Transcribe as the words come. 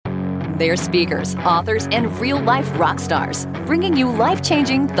They're speakers, authors, and real-life rock stars, bringing you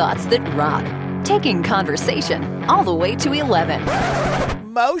life-changing thoughts that rock. Taking conversation all the way to 11.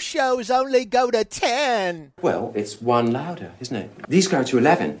 Most shows only go to 10. Well, it's one louder, isn't it? These go to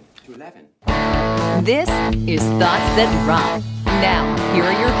 11. This is Thoughts That Rock. Now, here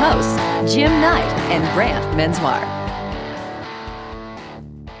are your hosts, Jim Knight and Brant Menswar.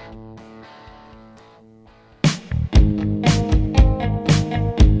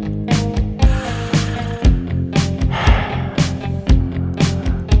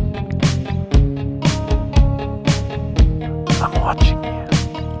 I'm watching you.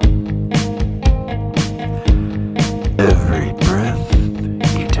 Every breath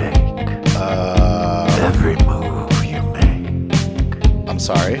you take. Every move you make. I'm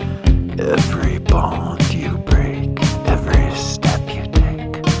sorry? Every bond you break. Every step you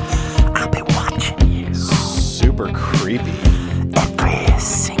take. I'll be watching you. Super creepy. Every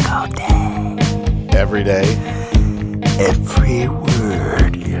single day. Every day. Every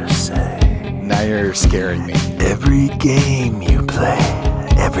word you say. Now you're scaring me. Every game you play,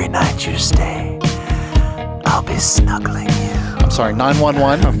 every night you stay, I'll be snuggling you. I'm sorry,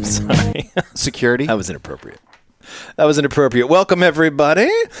 911? I'm sorry. Security? That was inappropriate. Welcome, everybody.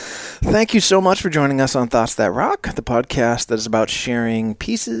 Thank you so much for joining us on Thoughts That Rock, the podcast that is about sharing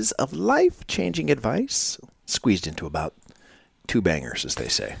pieces of life-changing advice squeezed into about two bangers, as they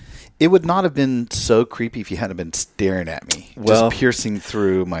say. It would not have been so creepy if you hadn't been staring at me, Well, just piercing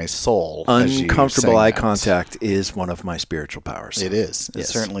through my soul. Uncomfortable eye contact is one of my spiritual powers. It is. Yes.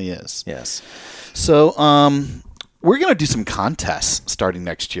 It certainly is. Yes. So, we're going to do some contests starting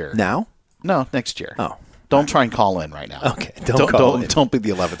next year. Now? No, next year. Oh. Don't try and call in right now. Okay. Don't be the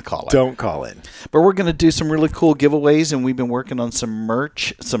 11th caller. Don't call in. But we're going to do some really cool giveaways, and we've been working on some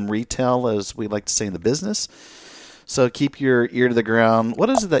merch, some retail, as we like to say in the business. So keep your ear to the ground. What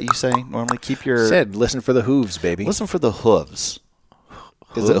is it that you say normally? Keep your... Listen for the hooves, baby. Listen for the hooves.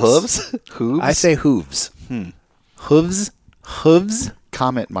 Is it hooves? Hooves? I say hooves. Hooves? Hooves?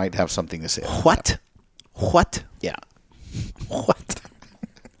 Comet might have something to say. What? Yeah. What?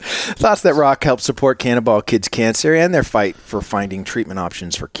 Thoughts That Rock help support Cannonball Kids Cancer and their fight for finding treatment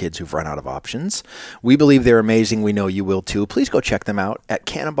options for kids who've run out of options. We believe they're amazing. We know you will too. Please go check them out at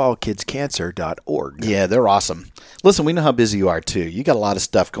cannonballkidscancer.org. Yeah, they're awesome. Listen, we know how busy you are too. You got a lot of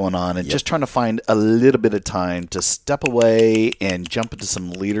stuff going on, and just trying to find a little bit of time to step away and jump into some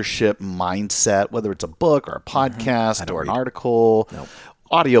leadership mindset, whether it's a book or a podcast or an article. Nope.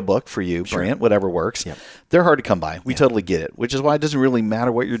 Audiobook for you, Brant, whatever works. Yep. They're hard to come by. We totally get it, which is why it doesn't really matter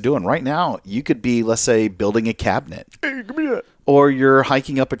what you're doing. Right now, you could be, let's say, building a cabinet. Hey, give me that. Or you're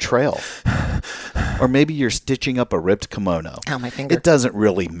hiking up a trail. Or maybe you're stitching up a ripped kimono. Ow, my finger. It doesn't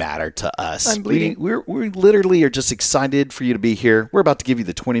really matter to us. I'm bleeding. We literally are just excited for you to be here. We're about to give you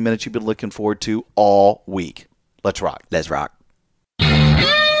the 20 minutes you've been looking forward to all week. Let's rock. Let's rock.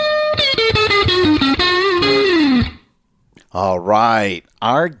 All right.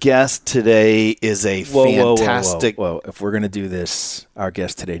 Our guest today is a fantastic... Whoa. If we're going to do this, our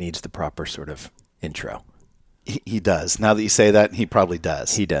guest today needs the proper sort of intro. He does. Now that you say that, he probably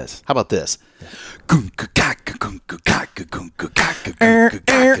does. He does. How about this?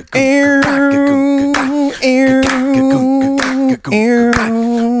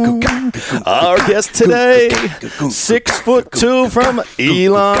 Our guest today, 6'2" from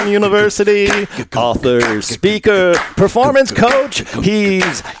Elon University, author, speaker, performance coach.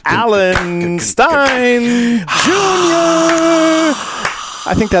 He's Alan Stein Jr.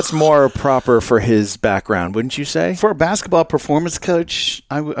 I think that's more proper for his background, wouldn't you say? For a basketball performance coach,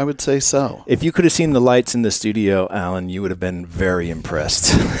 I would say so. If you could have seen the lights in the studio, Alan, you would have been very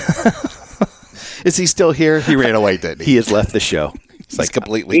impressed. Is he still here? He ran away, didn't he? He has left the show. He's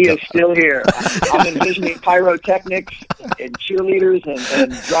completely He is still here. I'm envisioning pyrotechnics and cheerleaders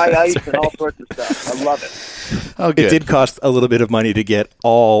and dry ice and all sorts of stuff. I love it. Oh, good. It did cost a little bit of money to get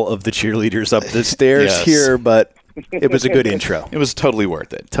all of the cheerleaders up the stairs here, but it was a good intro. It was totally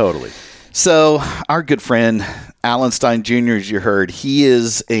worth it. Totally. So our good friend, Alan Stein Jr., as you heard, he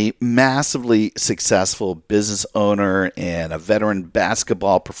is a massively successful business owner and a veteran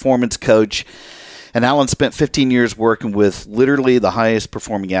basketball performance coach. And Alan spent 15 years working with literally the highest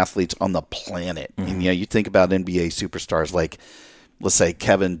performing athletes on the planet. Mm-hmm. And, you think about NBA superstars like, let's say,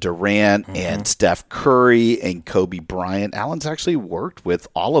 Kevin Durant and Steph Curry and Kobe Bryant. Alan's actually worked with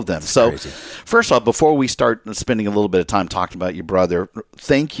all of them. That's so crazy. First off, before we start spending a little bit of time talking about your brother,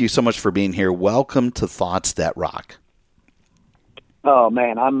 thank you so much for being here. Welcome to Thoughts That Rock. Oh,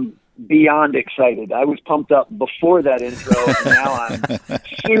 man, I'm beyond excited. I was pumped up before that intro, and now I'm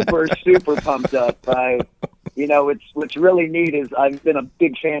super, super pumped up. what's really neat is I've been a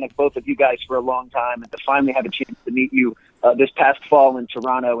big fan of both of you guys for a long time, and to finally have a chance to meet you this past fall in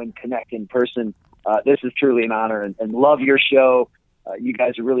Toronto and connect in person, this is truly an honor, and love your show. You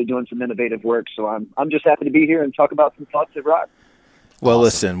guys are really doing some innovative work, so I'm just happy to be here and talk about some thoughts that rock. Well,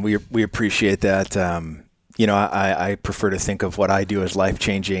 listen, we appreciate that. I prefer to think of what I do as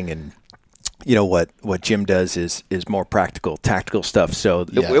life-changing, and what Jim does is more practical, tactical stuff. So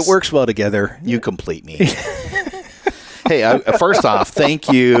it works well together. You complete me. Hey, first off,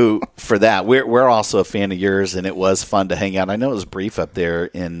 thank you for that. We're also a fan of yours, and it was fun to hang out. I know it was brief up there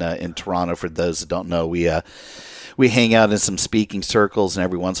in Toronto. For those that don't know, we hang out in some speaking circles, and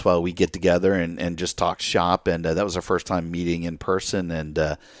every once in a while we get together and just talk shop. And that was our first time meeting in person.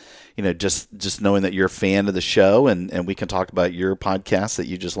 And just knowing that you're a fan of the show, and we can talk about your podcast that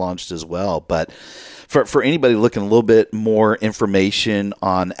you just launched as well. But for anybody looking a little bit more information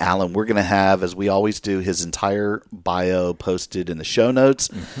on Alan, we're going to have, as we always do, his entire bio posted in the show notes.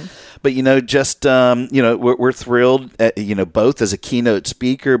 Mm-hmm. But we're thrilled at, both as a keynote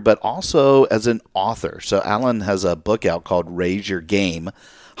speaker, but also as an author. So Alan has a book out called Raise Your Game: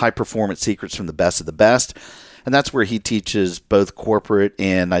 High Performance Secrets from the Best of the Best. And that's where he teaches both corporate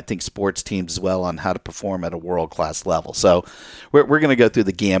and I think sports teams as well on how to perform at a world-class level. So we're going to go through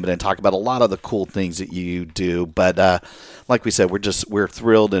the gambit and talk about a lot of the cool things that you do. But like we said, we're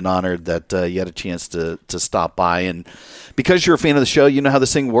thrilled and honored that you had a chance to stop by. And because you're a fan of the show, you know how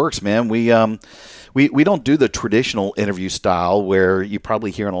this thing works, man. We don't do the traditional interview style where you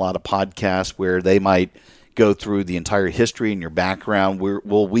probably hear in a lot of podcasts where they might go through the entire history and your background.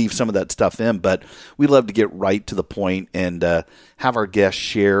 We'll weave some of that stuff in, but we love to get right to the point and have our guests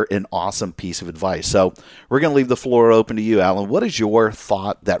share an awesome piece of advice. So we're going to leave the floor open to you, Alan. What is your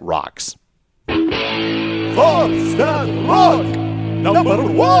thought that rocks? Thoughts that rock! Number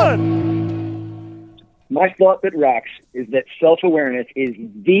one! My thought that rocks is that self-awareness is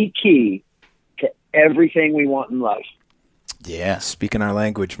the key to everything we want in life. Yeah, speaking our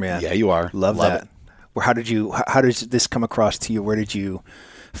language, man. Yeah, you are. Love that. How does this come across to you? Where did you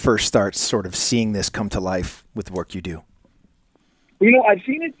first start sort of seeing this come to life with the work you do? I've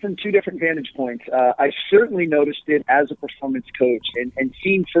seen it from two different vantage points. I certainly noticed it as a performance coach and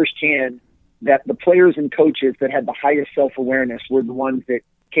seen firsthand that the players and coaches that had the highest self-awareness were the ones that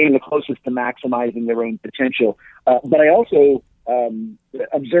came the closest to maximizing their own potential. But I also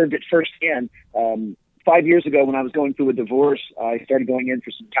observed it firsthand. 5 years ago, when I was going through a divorce, I started going in for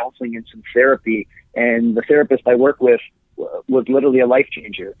some counseling and some therapy. And the therapist I work with was literally a life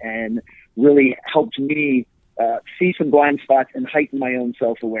changer and really helped me see some blind spots and heighten my own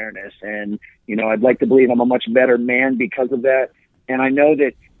self-awareness. And, I'd like to believe I'm a much better man because of that. And I know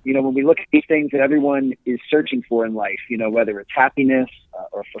that, when we look at these things that everyone is searching for in life, whether it's happiness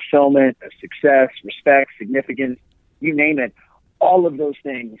or fulfillment, or success, respect, significance, you name it, all of those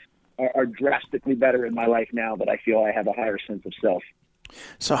things are drastically better in my life now that I feel I have a higher sense of self.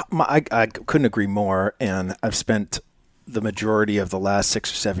 So I couldn't agree more, and I've spent the majority of the last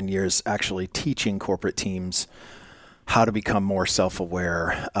 6 or 7 years actually teaching corporate teams how to become more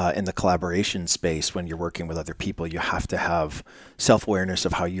self-aware in the collaboration space. When you're working with other people, you have to have self-awareness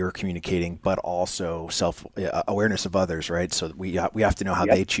of how you're communicating, but also self-awareness of others, right? So we have to know how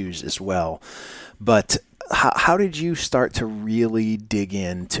they choose as well. But how did you start to really dig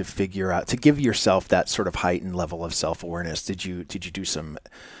in to figure out, to give yourself that sort of heightened level of self-awareness? Did you do some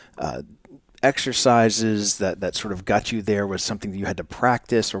exercises that sort of got you there? Was something that you had to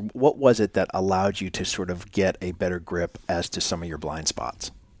practice, or what was it that allowed you to sort of get a better grip as to some of your blind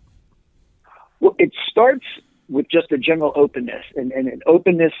spots? Well, it starts with just a general openness, and an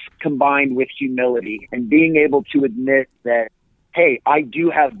openness combined with humility and being able to admit that, hey, I do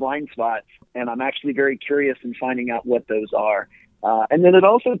have blind spots, and I'm actually very curious in finding out what those are. And then it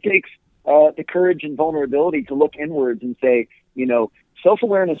also takes the courage and vulnerability to look inwards and say,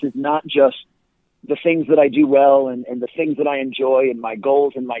 self-awareness is not just the things that I do well and the things that I enjoy and my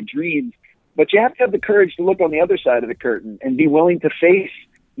goals and my dreams, but you have to have the courage to look on the other side of the curtain and be willing to face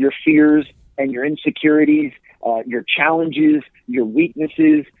your fears and your insecurities, your challenges, your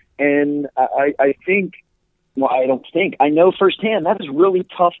weaknesses. And I know firsthand that is really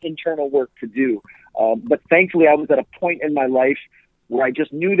tough internal work to do. But thankfully, I was at a point in my life where I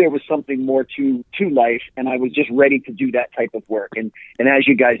just knew there was something more to life, and I was just ready to do that type of work. And as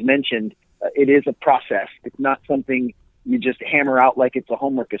you guys mentioned, it is a process. It's not something you just hammer out like it's a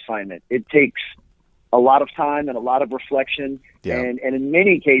homework assignment. It takes a lot of time and a lot of reflection, and in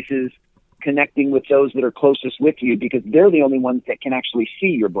many cases, connecting with those that are closest with you, because they're the only ones that can actually see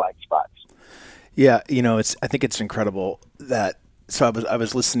your blind spots. Yeah, I think it's incredible that So I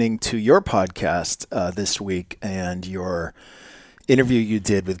was listening to your podcast this week and your interview you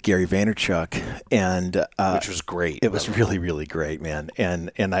did with Gary Vaynerchuk, and which was great. It was really, really great, man.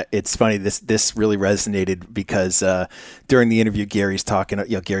 It's funny, this really resonated because during the interview, Gary's talking.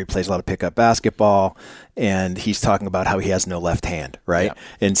 Gary plays a lot of pickup basketball, and he's talking about how he has no left hand, right?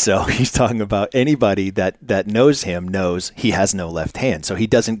 Yeah. And so he's talking about anybody that knows him knows he has no left hand, so he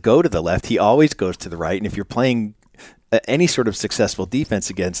doesn't go to the left. He always goes to the right. And if you're playing any sort of successful defense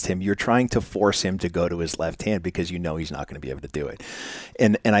against him, you're trying to force him to go to his left hand because you know he's not going to be able to do it.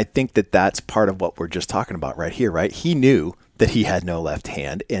 And I think that's part of what we're just talking about right here, right? He knew that he had no left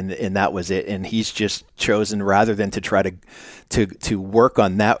hand, and that was it. And he's just chosen, rather than to try to work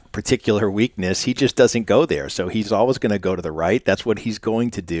on that particular weakness, he just doesn't go there. So he's always going to go to the right. That's what he's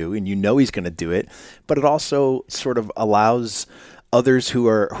going to do, and you know he's going to do it. But it also sort of allows others who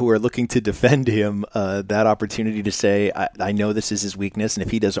are looking to defend him that opportunity to say, I know this is his weakness, and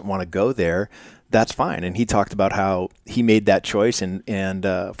if he doesn't want to go there, that's fine. And he talked about how he made that choice, and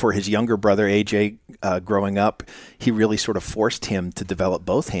for his younger brother AJ growing up, he really sort of forced him to develop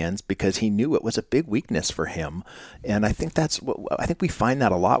both hands because he knew it was a big weakness for him. And I think we find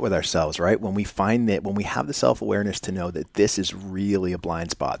that a lot with ourselves, right? When we find that, when we have the self-awareness to know that this is really a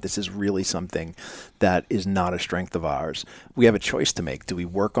blind spot, this is really something that is not a strength of ours, we have a choice to make. Do we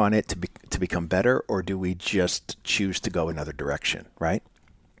work on it to become better, or do we just choose to go another direction, right?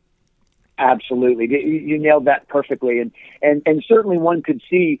 Absolutely. You nailed that perfectly. And certainly one could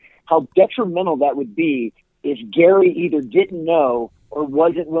see how detrimental that would be if Gary either didn't know or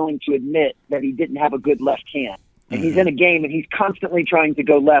wasn't willing to admit that he didn't have a good left hand. And he's in a game and he's constantly trying to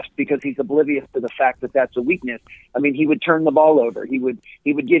go left because he's oblivious to the fact that that's a weakness. I mean, he would turn the ball over. He would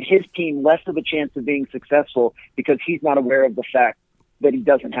give his team less of a chance of being successful because he's not aware of the fact that he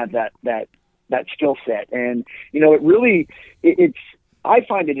doesn't have that skill set. And, it's I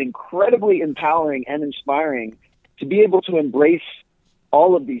find it incredibly empowering and inspiring to be able to embrace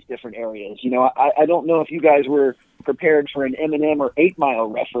all of these different areas. I don't know if you guys were prepared for an Eminem or 8 Mile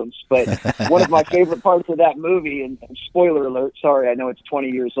reference, but one of my favorite parts of that movie, and spoiler alert, sorry, I know it's 20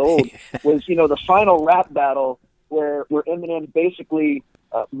 years old, was, the final rap battle where Eminem basically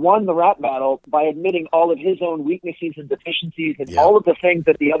won the rap battle by admitting all of his own weaknesses and deficiencies and all of the things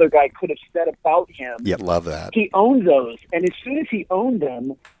that the other guy could have said about him. Yep, love that. He owned those, and as soon as he owned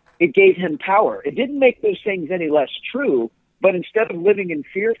them, it gave him power. It didn't make those things any less true, but instead of living in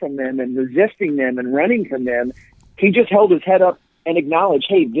fear from them and resisting them and running from them, he just held his head up and acknowledged,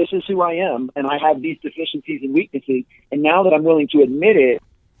 hey, this is who I am, and I have these deficiencies and weaknesses, and now that I'm willing to admit it,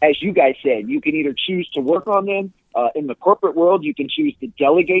 as you guys said, you can either choose to work on them. In the corporate world, you can choose to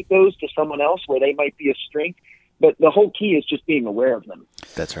delegate those to someone else where they might be a strength. But the whole key is just being aware of them.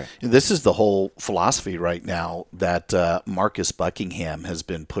 That's right. This is the whole philosophy right now that Marcus Buckingham has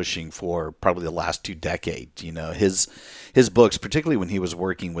been pushing for probably the last 2 decades. His books, particularly when he was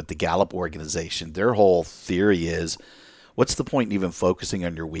working with the Gallup organization, their whole theory is, what's the point in even focusing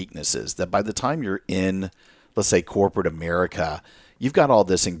on your weaknesses? That by the time you're in, let's say, corporate America, you've got all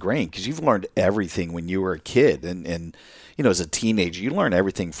this ingrained because you've learned everything when you were a kid. And as a teenager, you learn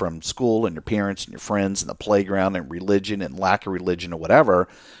everything from school and your parents and your friends and the playground and religion and lack of religion or whatever.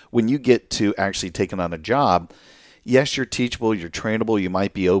 When you get to actually taking on a job, yes, you're teachable, you're trainable, you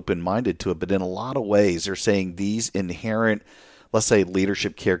might be open-minded to it, but in a lot of ways, they're saying these inherent, let's say,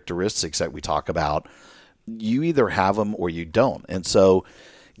 leadership characteristics that we talk about, you either have them or you don't. And so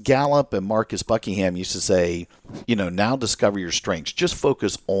Gallup and Marcus Buckingham used to say, now discover your strengths. Just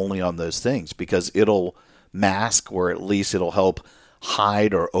focus only on those things because it'll mask, or at least it'll help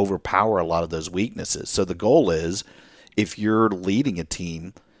hide or overpower a lot of those weaknesses. So the goal is, if you're leading a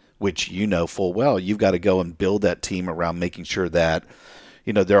team, which you know full well, you've got to go and build that team around making sure that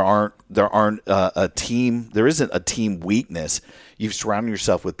there isn't a team weakness. You've surrounded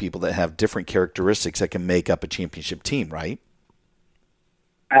yourself with people that have different characteristics that can make up a championship team, right?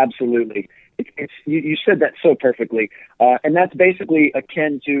 Absolutely. You said that so perfectly. And that's basically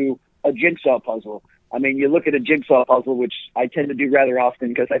akin to a jigsaw puzzle. I mean, you look at a jigsaw puzzle, which I tend to do rather often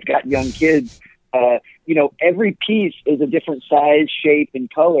because I've got young kids. Every piece is a different size, shape,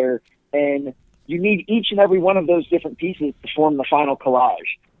 and color, and you need each and every one of those different pieces to form the final collage.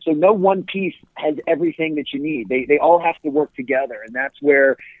 So no one piece has everything that you need. They all have to work together, and that's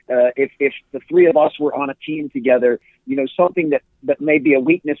where if the 3 of us were on a team together, something that may be a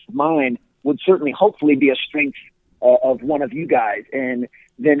weakness of mine would certainly, hopefully, be a strength of one of you guys. And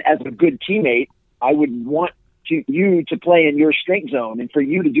then as a good teammate, I would want you to play in your strength zone and for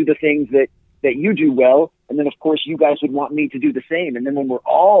you to do the things that you do well. And then, of course, you guys would want me to do the same. And then when we're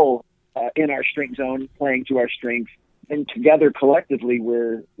all in our strength zone playing to our strengths, and together collectively,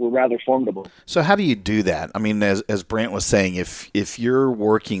 we're rather formidable. So how do you do that? I mean, as Brant was saying, if you're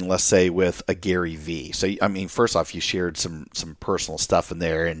working, let's say, with a Gary V. So I mean, first off, you shared some personal stuff in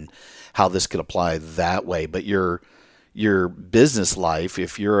there and how this could apply that way. But your business life,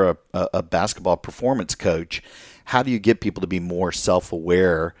 if you're a basketball performance coach, how do you get people to be more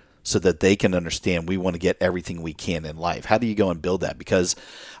self-aware so that they can understand we want to get everything we can in life? How do you go and build that? Because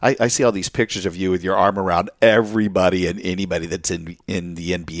I see all these pictures of you with your arm around everybody and anybody that's in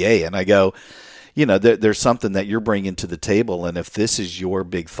the NBA, and I go, you know, there's something that you're bringing to the table, and if this is your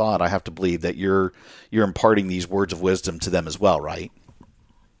big thought, I have to believe that you're imparting these words of wisdom to them as well, right?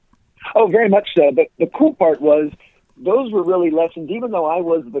 Oh, very much so. But the cool part was those were really lessons, even though I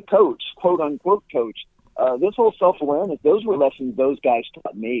was the coach, quote unquote coach. This whole self-awareness, those were lessons those guys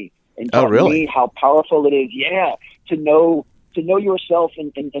taught me, and taught me how powerful it is. Yeah, to know yourself,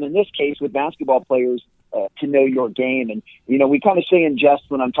 and in this case with basketball players, to know your game. And you know, we kind of say in jest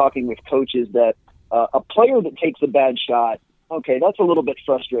when I'm talking with coaches that a player that takes a bad shot, okay, that's a little bit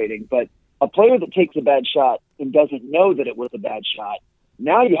frustrating, but a player that takes a bad shot and doesn't know that it was a bad shot,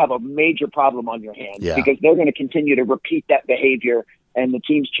 now you have a major problem on your hands, because they're going to continue to repeat that behavior, and the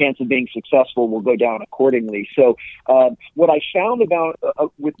team's chance of being successful will go down accordingly. So what I found about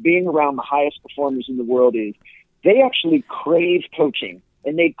with being around the highest performers in the world is they actually crave coaching,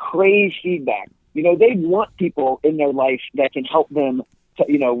 and they crave feedback. You know, they want people in their life that can help them to,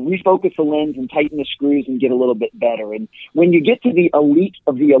 you know, refocus the lens and tighten the screws and get a little bit better. And when you get to the elite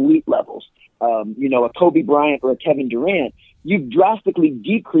of the elite levels, you know, a Kobe Bryant or a Kevin Durant, you've drastically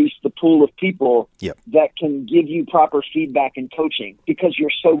decreased the pool of people that can give you proper feedback and coaching because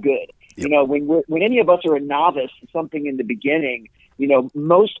you're so good. You know, when any of us are a novice in something in the beginning, you know,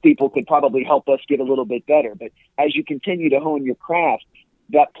 most people could probably help us get a little bit better. But as you continue to hone your craft,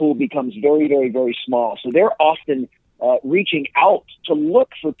 that pool becomes very, very, very small. So they're often reaching out to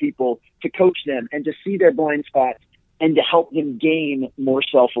look for people to coach them and to see their blind spots and to help them gain more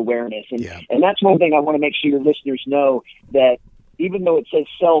self-awareness. And that's one thing I want to make sure your listeners know, that even though it says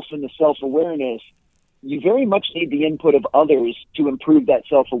self in the self-awareness, you very much need the input of others to improve that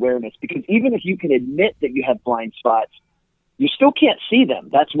self-awareness, because even if you can admit that you have blind spots, you still can't see them.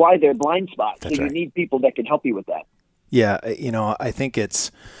 That's why they're blind spots. That's so you need people that can help you with that. Yeah, you know, I think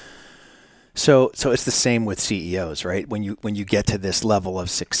it's so it's the same with CEOs, right? When you get to this level of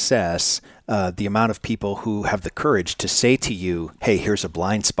success, the amount of people who have the courage to say to you, "Hey, here's a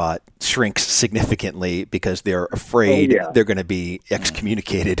blind spot," shrinks significantly because they're afraid they're going to be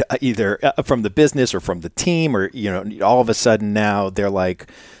excommunicated either from the business or from the team, or you know, all of a sudden now they're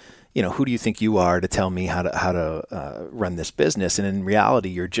like, you know, who do you think you are to tell me how to run this business? And in reality,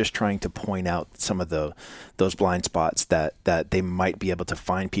 you're just trying to point out some of those blind spots that they might be able to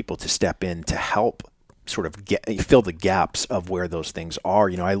find people to step in to help sort of fill the gaps of where those things are.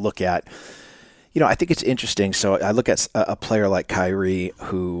 You know, I look at, you know, I think it's interesting. So I look at a player like Kyrie,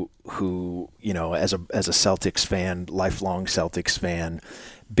 who you know, as a Celtics fan, lifelong Celtics fan,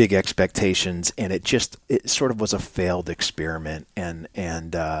 big expectations, and it sort of was a failed experiment, and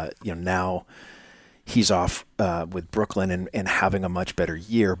you know, now he's off with Brooklyn and having a much better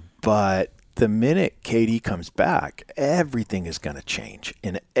year. But the minute KD comes back, everything is going to change,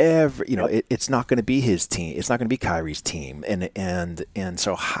 and it's not going to be his team, it's not going to be Kyrie's team, and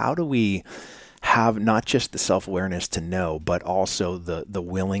so how do we have not just the self-awareness to know, but also the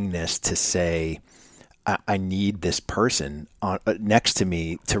willingness to say, I need this person next to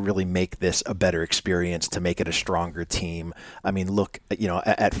me to really make this a better experience, to make it a stronger team. I mean, look, you know,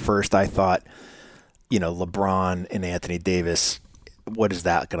 at first I thought, you know, LeBron and Anthony Davis, what is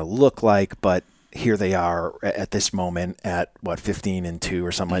that going to look like? But here they are at this moment at 15-2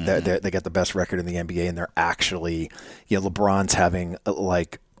 or something like that. They got the best record in the NBA, and they're actually, you know, LeBron's having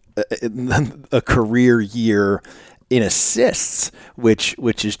like a career year in assists, which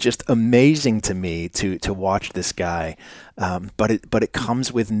is just amazing to me to watch this guy. But it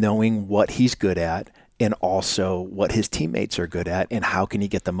comes with knowing what he's good at, and also what his teammates are good at, and how can he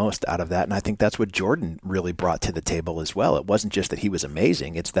get the most out of that. And I think that's what Jordan really brought to the table as well. It wasn't just that he was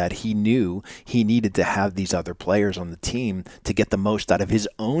amazing, it's that he knew he needed to have these other players on the team to get the most out of his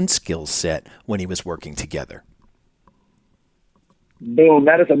own skill set when he was working together. Boom,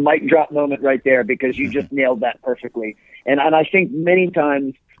 that is a mic drop moment right there, because you just nailed that perfectly. And I think many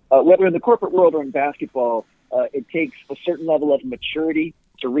times, whether in the corporate world or in basketball, it takes a certain level of maturity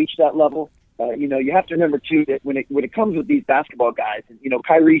to reach that level. You know, you have to remember too that when it comes with these basketball guys, and you know,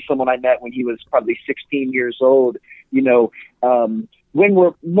 Kyrie's someone I met when he was probably 16 years old. You know,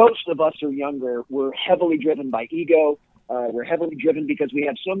 when most of us are younger, we're heavily driven by ego. We're heavily driven because we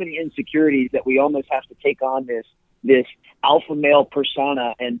have so many insecurities that we almost have to take on this this alpha male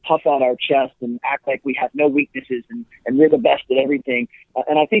persona and puff out our chest and act like we have no weaknesses and we're the best at everything.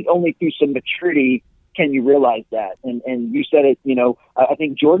 And I think only through some maturity can you realize that. And you said it, I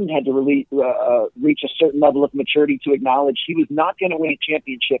think Jordan had to really reach a certain level of maturity to acknowledge he was not going to win a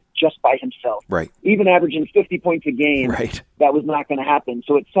championship just by himself. Right. Even averaging 50 points a game, right. That was not going to happen.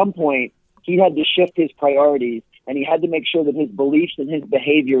 So at some point, he had to shift his priorities, and he had to make sure that his beliefs and his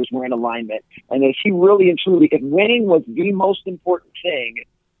behaviors were in alignment. And if he really and truly, if winning was the most important thing,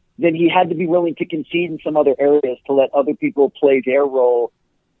 then he had to be willing to concede in some other areas to let other people play their role.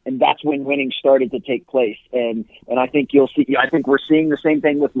 And that's when winning started to take place. And I think you'll see, I think we're seeing the same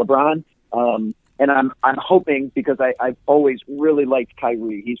thing with LeBron. And I'm hoping, because I've always really liked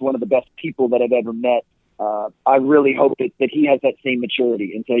Kyrie. He's one of the best people that I've ever met. I really hope that he has that same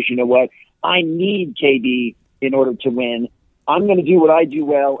maturity and says, you know what, I need KD in order to win. I'm going to do what I do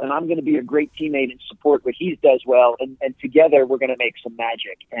well, and I'm going to be a great teammate and support what he does well. And together we're going to make some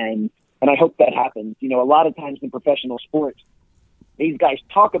magic. And I hope that happens. A lot of times in professional sports, these guys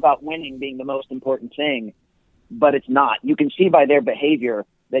talk about winning being the most important thing, but it's not. You can see by their behavior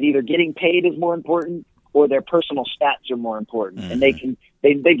that either getting paid is more important or their personal stats are more important. Mm-hmm.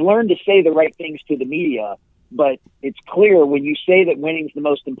 And they've learned to say the right things to the media, but it's clear when you say that winning's the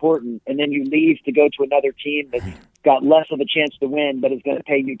most important and then you leave to go to another team that's got less of a chance to win but is going to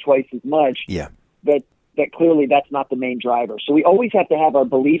pay you twice as much, that clearly that's not the main driver. So we always have to have our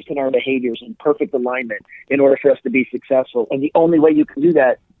beliefs and our behaviors in perfect alignment in order for us to be successful. And the only way you can do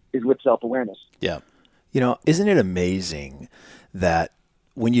that is with self-awareness. Yeah. Isn't it amazing that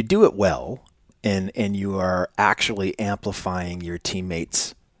when you do it well and you are actually amplifying your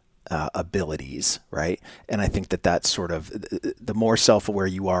teammates' abilities, right? And I think that's sort of the more self-aware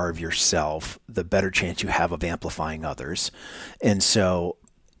you are of yourself, the better chance you have of amplifying others. And so,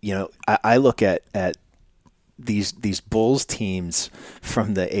 I look at these Bulls teams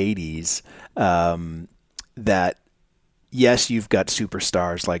from the 80s that, yes, you've got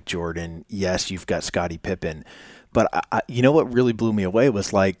superstars like Jordan. Yes, you've got Scottie Pippen. But what really blew me away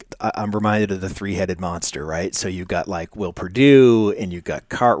was I'm reminded of the three-headed monster, right? So you got Will Perdue and you got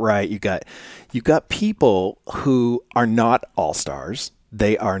Cartwright. You got people who are not all-stars.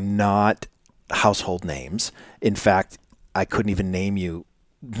 They are not household names. In fact, I couldn't even name you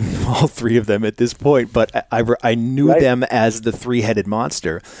all three of them at this point, but I knew them as the three-headed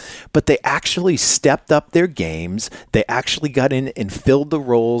monster. But they actually stepped up their games. They actually got in and filled the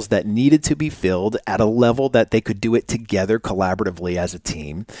roles that needed to be filled at a level that they could do it together collaboratively as a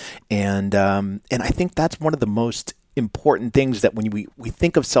team. And I think that's one of the most important things, that when we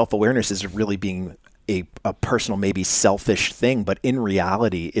think of self-awareness as really being a personal, maybe selfish thing, but in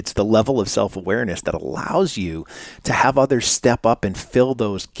reality, it's the level of self-awareness that allows you to have others step up and fill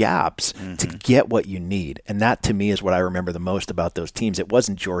those gaps to get what you need. And that, to me, is what I remember the most about those teams. It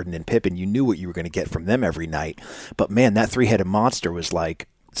wasn't Jordan and Pippen. You knew what you were going to get from them every night. But man, that three-headed monster was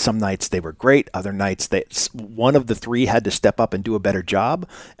some nights they were great, other nights one of the three had to step up and do a better job.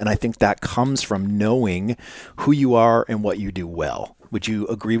 And I think that comes from knowing who you are and what you do well. Would you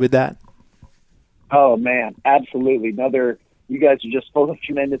agree with that? Oh man, absolutely. You guys are just full of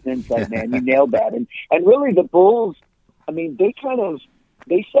tremendous insight, man. You nailed that. And really the Bulls, they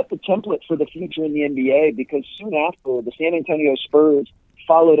set the template for the future in the NBA, because soon after, the San Antonio Spurs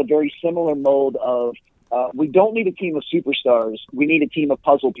followed a very similar mold of, we don't need a team of superstars. We need a team of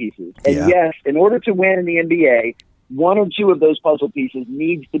puzzle pieces. And yes, in order to win in the NBA, one or two of those puzzle pieces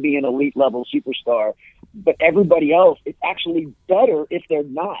needs to be an elite level superstar. But everybody else, it's actually better if they're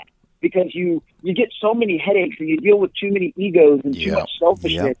not. Because you get so many headaches and you deal with too many egos and too much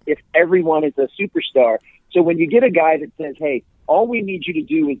selfishness if everyone is a superstar. So when you get a guy that says, hey, all we need you to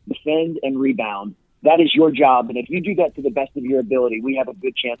do is defend and rebound, that is your job. And if you do that to the best of your ability, we have a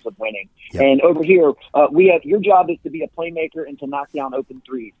good chance of winning. Yep. And over here, your job is to be a playmaker and to knock down open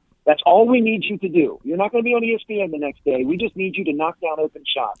threes. That's all we need you to do. You're not going to be on ESPN the next day. We just need you to knock down open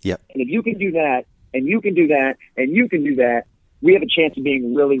shots. Yep. And if you can do that, and you can do that, and you can do that, we have a chance of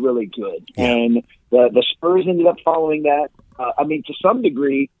being really, really good. Yeah. And the Spurs ended up following that. To some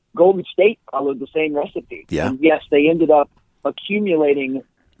degree, Golden State followed the same recipe. Yeah. And yes, they ended up accumulating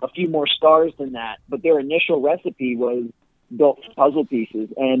a few more stars than that, but their initial recipe was built puzzle pieces.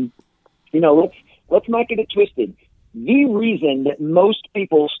 And, let's not get it twisted. The reason that most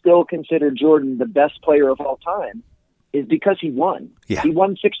people still consider Jordan the best player of all time is because he won. Yeah. He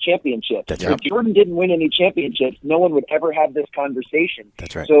won 6 championships. That's right. If Jordan didn't win any championships, no one would ever have this conversation.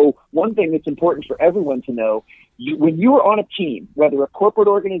 That's right. So one thing that's important for everyone to know, when you are on a team, whether a corporate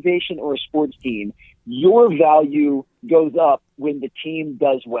organization or a sports team, your value goes up when the team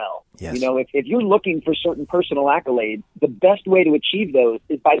does well. Yes. You know, if you're looking for certain personal accolades, the best way to achieve those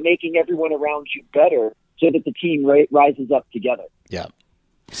is by making everyone around you better so that the team rises up together. Yeah.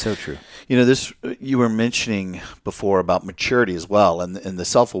 So true. You know, this you were mentioning before about maturity as well, and the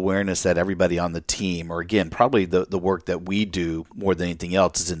self-awareness that everybody on the team, or again, probably the work that we do more than anything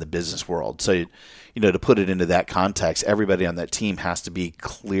else is in the business world. So, you know, to put it into that context, everybody on that team has to be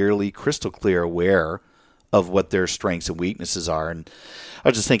crystal clear aware of what their strengths and weaknesses are. And I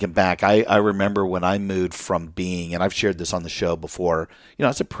was just thinking back, I remember when I moved from being, and I've shared this on the show before, you know, I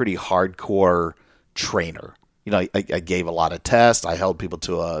was a pretty hardcore trainer. You know, I gave a lot of tests. I held people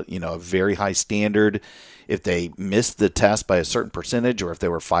to a very high standard. If they missed the test by a certain percentage, or if they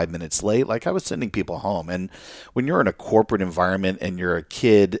were 5 minutes late, like I was sending people home. And when you're in a corporate environment and you're a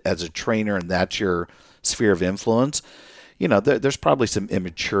kid as a trainer and that's your sphere of influence, you know, there's probably some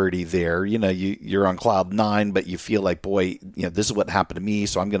immaturity there. You know, you're on cloud nine, but you feel like, boy, you know, this is what happened to me,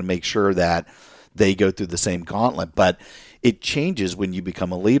 so I'm going to make sure that they go through the same gauntlet. But it changes when you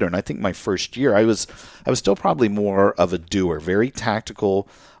become a leader. And I think my first year, I was still probably more of a doer, very tactical.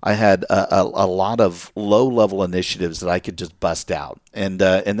 I had a lot of low-level initiatives that I could just bust out. And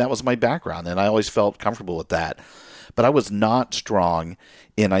that was my background, and I always felt comfortable with that. But I was not strong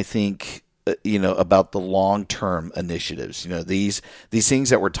in, I think, you know, about the long-term initiatives. You know, these things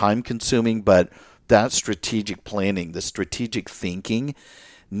that were time-consuming, but that strategic planning, the strategic thinking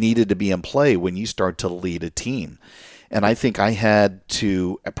needed to be in play when you start to lead a team. And I think I had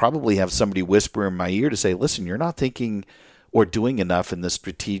to probably have somebody whisper in my ear to say, listen, you're not thinking or doing enough in the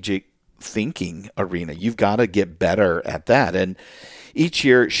strategic thinking arena. You've got to get better at that. And each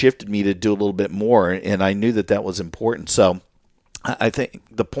year it shifted me to do a little bit more, and I knew that was important. So I think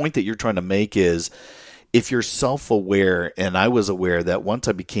the point that you're trying to make is, if you're self-aware, and I was aware that once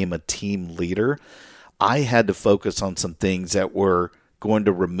I became a team leader, I had to focus on some things that were going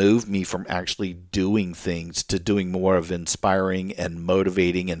to remove me from actually doing things to doing more of inspiring and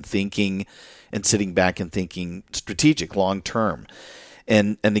motivating and thinking and sitting back and thinking strategic long term.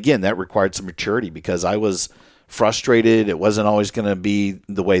 And again, that required some maturity because I was frustrated. It wasn't always going to be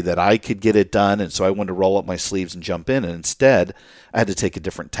the way that I could get it done. And so I wanted to roll up my sleeves and jump in. And instead, I had to take a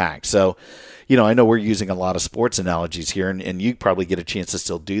different tack. So, you know, I know we're using a lot of sports analogies here, and you probably get a chance to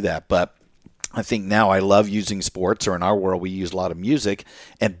still do that. But I think now I love using sports, or in our world, we use a lot of music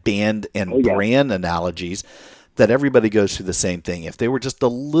and band and brand analogies that everybody goes through the same thing. If they were just a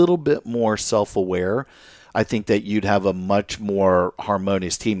little bit more self-aware, I think that you'd have a much more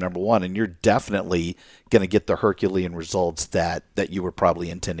harmonious team, number one, and you're definitely going to get the Herculean results that you were probably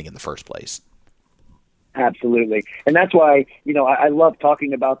intending in the first place. Absolutely. And that's why, you know, I love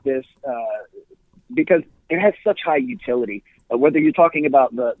talking about this because it has such high utility. Whether you're talking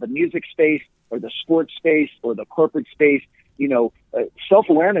about the music space or the sports space or the corporate space, you know,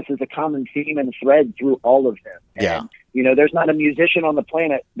 self-awareness is a common theme and thread through all of them. Yeah. And, you know, there's not a musician on the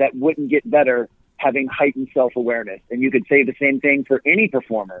planet that wouldn't get better having heightened self-awareness. And you could say the same thing for any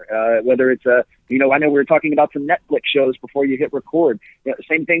performer, whether it's you know, I know we were talking about some Netflix shows before you hit record. You know,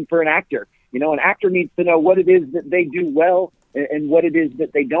 same thing for an actor. You know, an actor needs to know what it is that they do well and what it is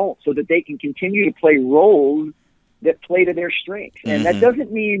that they don't, so that they can continue to play roles that play to their strengths. And that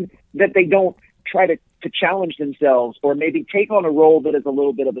doesn't mean that they don't try to challenge themselves or maybe take on a role that is a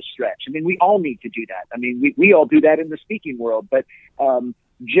little bit of a stretch. I mean, we all need to do that. I mean, we all do that in the speaking world, but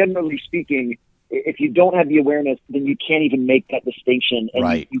generally speaking, if you don't have the awareness, then you can't even make that distinction,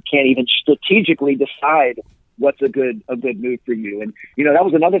 and you can't even strategically decide what's a good move for you. And, you know, that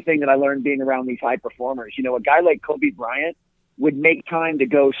was another thing that I learned being around these high performers. You know, a guy like Kobe Bryant would make time to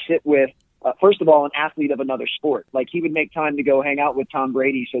go sit with, first of all, an athlete of another sport. Like, he would make time to go hang out with Tom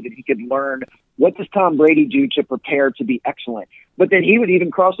Brady so that he could learn, what does Tom Brady do to prepare to be excellent? But then he would even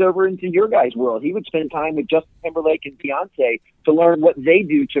cross over into your guys' world. He would spend time with Justin Timberlake and Beyonce to learn what they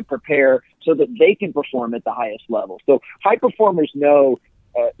do to prepare so that they can perform at the highest level. So high performers know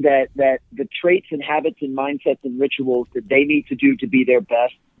that the traits and habits and mindsets and rituals that they need to do to be their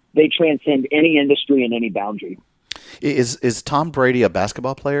best, they transcend any industry and any boundary. Is Tom Brady a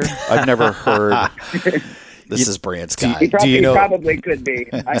basketball player? I've never heard. This is Brand's guy. He probably could be.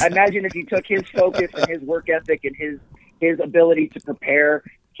 I imagine if you took his focus and his work ethic and his ability to prepare,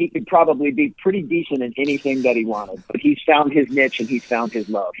 he could probably be pretty decent in anything that he wanted. But he's found his niche and he's found his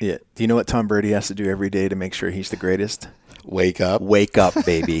love. Yeah. Do you know what Tom Brady has to do every day to make sure he's the greatest? Wake up. Wake up,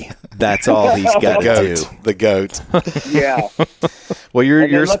 baby. That's all he's got to do. The GOAT. Yeah. Well,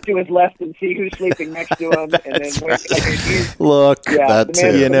 you're look to his left and see who's sleeping next to him, and then look. That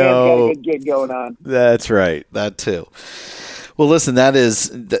too. The man's got a good gig going on. That's right. That too. Well, listen, that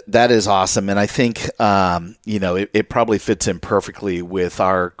is awesome, and I think it probably fits in perfectly with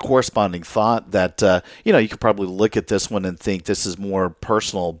our corresponding thought that you could probably look at this one and think this is more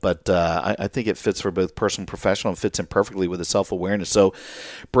personal, but I think it fits for both personal and professional and fits in perfectly with the self-awareness. So,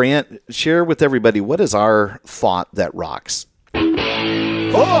 Brant, share with everybody, what is our thought that rocks?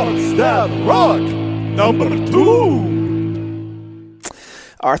 Thoughts that rock, number 2.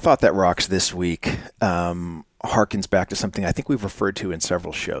 Our thought that rocks this week harkens back to something I think we've referred to in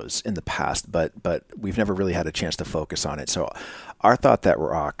several shows in the past, but we've never really had a chance to focus on it. So our thought that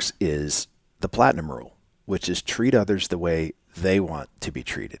rocks is the platinum rule, which is treat others the way they want to be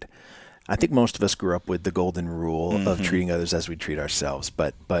treated. I think most of us grew up with the golden rule of treating others as we treat ourselves.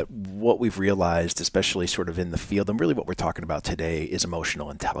 But what we've realized, especially sort of in the field, and really what we're talking about today, is emotional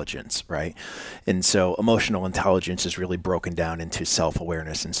intelligence, right? And so emotional intelligence is really broken down into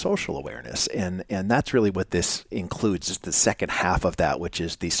self-awareness and social awareness. And that's really what this includes, is the second half of that, which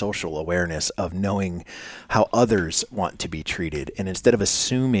is the social awareness of knowing how others want to be treated. And instead of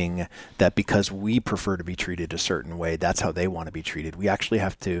assuming that because we prefer to be treated a certain way, that's how they want to be treated, we actually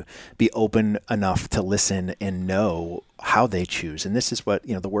have to be open enough to listen and know how they choose. And this is what,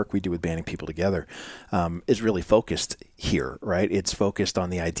 the work we do with banding people together is really focused here, right? It's focused on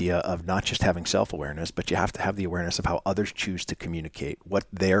the idea of not just having self-awareness, but you have to have the awareness of how others choose to communicate, what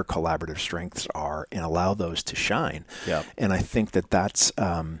their collaborative strengths are, and allow those to shine. Yep. And I think that that's,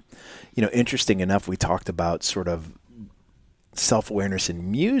 interesting enough, we talked about sort of self-awareness in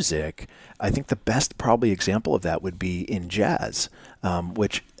music. I think the best probably example of that would be in jazz,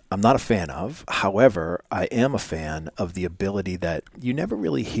 which I'm not a fan of. However, I am a fan of the ability that you never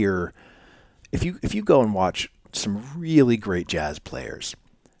really hear. If you go and watch some really great jazz players,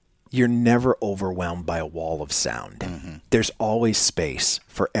 you're never overwhelmed by a wall of sound. Mm-hmm. There's always space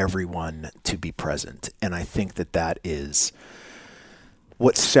for everyone to be present. And I think that is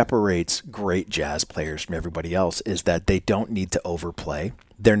what separates great jazz players from everybody else, is that they don't need to overplay.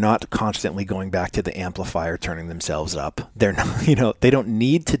 They're not constantly going back to the amplifier, turning themselves up. They're not, they don't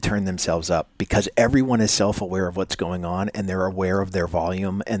need to turn themselves up, because everyone is self-aware of what's going on, and they're aware of their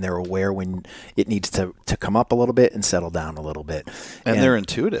volume, and they're aware when it needs to come up a little bit and settle down a little bit. And they're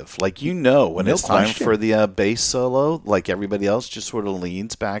intuitive. Like, when it's time for the bass solo, like everybody else just sort of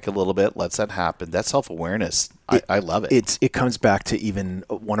leans back a little bit, lets that happen. That's self-awareness. I love it. It comes back to even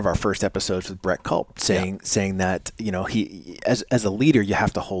one of our first episodes with Brett Culp saying that, he, as a leader, you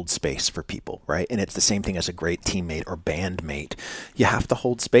have to hold space for people, right? And it's the same thing as a great teammate or bandmate. You have to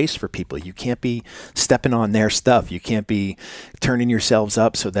hold space for people. You can't be stepping on their stuff. You can't be turning yourselves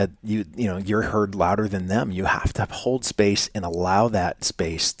up so that you're heard louder than them. You have to hold space and allow that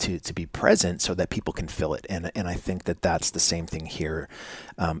space to be present so that people can fill it. And I think that that's the same thing here.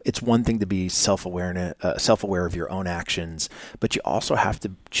 It's one thing to be self-aware of your own actions, but you also have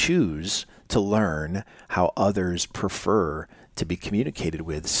to choose to learn how others prefer to be communicated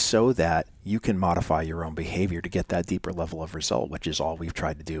with, so that you can modify your own behavior to get that deeper level of result, which is all we've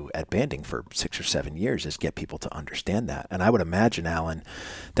tried to do at banding for 6 or 7 years, is get people to understand that. And I would imagine, Alan,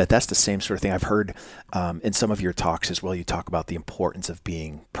 that that's the same sort of thing I've heard in some of your talks as well. You talk about the importance of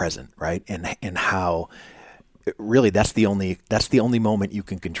being present, right? And how really that's the only moment you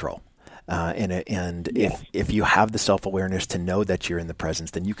can control. If you have the self-awareness to know that you're in the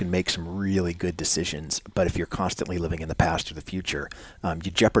presence, then you can make some really good decisions. But if you're constantly living in the past or the future,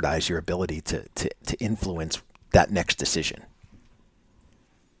 you jeopardize your ability to influence that next decision.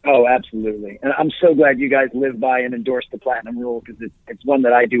 Oh, absolutely. And I'm so glad you guys live by and endorse the platinum rule, because it's one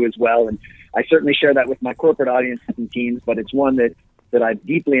that I do as well. And I certainly share that with my corporate audiences and teams, but it's one that I've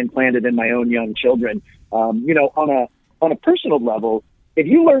deeply implanted in my own young children. On a personal level, if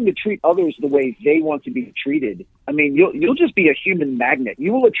you learn to treat others the way they want to be treated, I mean, you'll just be a human magnet.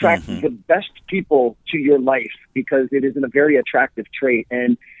 You will attract the best people to your life, because it is a very attractive trait.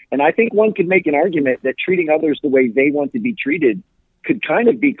 And I think one could make an argument that treating others the way they want to be treated could kind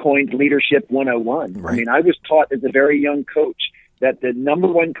of be coined leadership 101. Right. I mean, I was taught as a very young coach that the number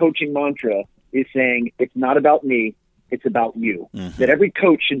one coaching mantra is saying, it's not about me, it's about you. That every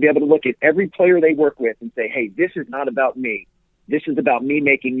coach should be able to look at every player they work with and say, hey, this is not about me. This is about me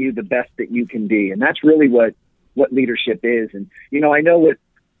making you the best that you can be. And that's really what leadership is. And, I know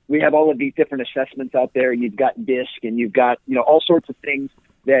we have all of these different assessments out there. You've got DISC, and you've got, all sorts of things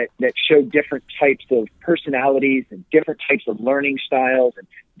that show different types of personalities and different types of learning styles and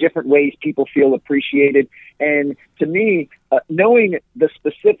different ways people feel appreciated. And to me, knowing the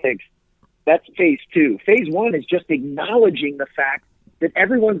specifics, that's phase 2. Phase 1 is just acknowledging the fact that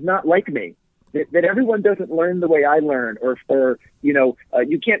everyone's not like me. that everyone doesn't learn the way I learn, or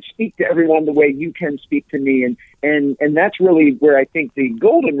you can't speak to everyone the way you can speak to me. And that's really where I think the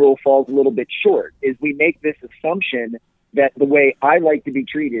golden rule falls a little bit short, is we make this assumption that the way I like to be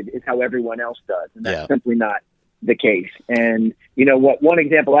treated is how everyone else does. And that's simply not the case. And one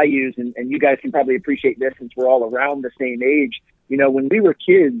example I use, and you guys can probably appreciate this since we're all around the same age, when we were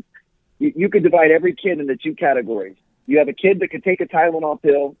kids, you could divide every kid into two categories. You have a kid that could take a Tylenol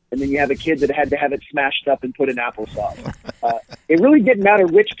pill, and then you have a kid that had to have it smashed up and put in applesauce. It really didn't matter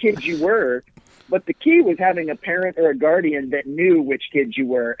which kids you were, but the key was having a parent or a guardian that knew which kids you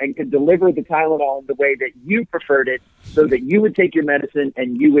were and could deliver the Tylenol in the way that you preferred it, so that you would take your medicine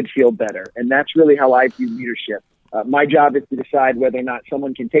and you would feel better. And that's really how I view leadership. My job is to decide whether or not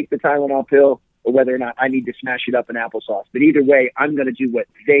someone can take the Tylenol pill or whether or not I need to smash it up in applesauce. But either way, I'm going to do what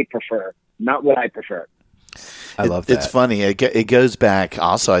they prefer, not what I prefer. I love that. It's funny. It goes back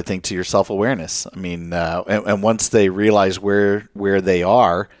also, I think, to your self-awareness. I mean, and once they realize where they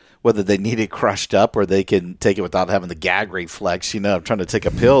are, whether they need it crushed up or they can take it without having the gag reflex, of trying to take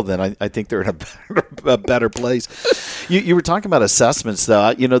a pill, then I think they're in a better place. You were talking about assessments,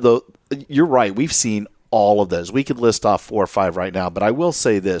 though. You're right. We've seen all of those. We could list off 4 or 5 right now, but I will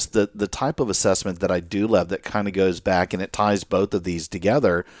say this, the type of assessment that I do love that kind of goes back and it ties both of these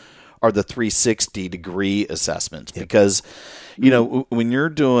together are the 360-degree assessments. Because, when you're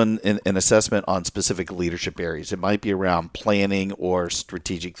doing an assessment on specific leadership areas, it might be around planning or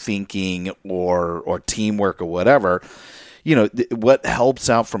strategic thinking or teamwork or whatever. What helps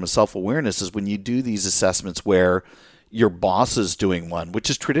out from a self-awareness is when you do these assessments where your boss is doing one, which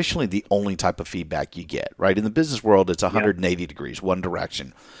is traditionally the only type of feedback you get, right? In the business world, it's 180 degrees, one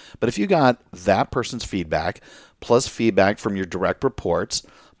direction. But if you got that person's feedback, plus feedback from your direct reports,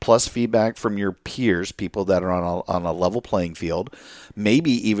 plus feedback from your peers, people that are on a level playing field,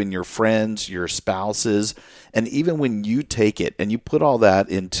 maybe even your friends, your spouses, and even when you take it and you put all that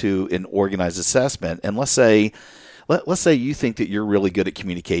into an organized assessment, and let's say you think that you're really good at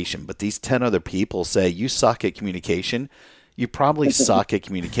communication, but these 10 other people say you suck at communication, you probably suck at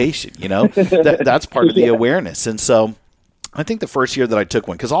communication, That's part of the awareness. And so I think the first year that I took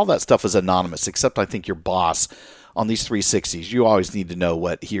one, because all that stuff is anonymous, except I think your boss on these 360s, you always need to know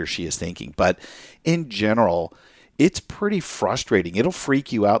what he or she is thinking. But in general, it's pretty frustrating. It'll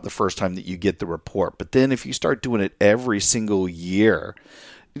freak you out the first time that you get the report. But then if you start doing it every single year,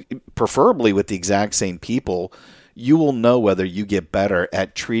 preferably with the exact same people, you will know whether you get better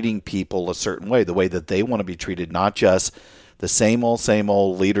at treating people a certain way, the way that they want to be treated, not just the same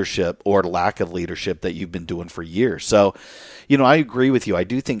old leadership or lack of leadership that you've been doing for years. So, I agree with you. I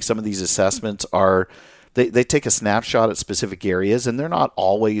do think some of these assessments are, they take a snapshot at specific areas, and they're not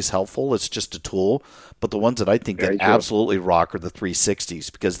always helpful. It's just a tool. But the ones that I think that absolutely rock are the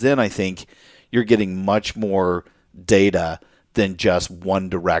 360s, because then I think you're getting much more data than just one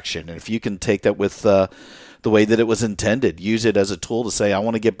direction. And if you can take that with the way that it was intended, use it as a tool to say, I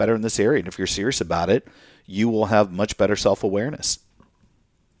want to get better in this area. And if you're serious about it, you will have much better self-awareness.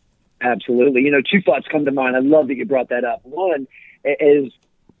 Absolutely. 2 thoughts come to mind. I love that you brought that up. One,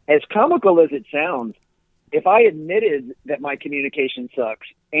 as comical as it sounds, if I admitted that my communication sucks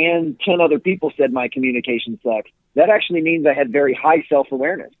and 10 other people said my communication sucks, that actually means I had very high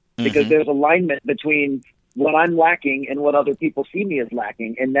self-awareness, because there's alignment between what I'm lacking and what other people see me as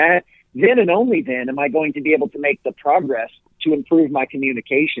lacking. And that then and only then am I going to be able to make the progress to improve my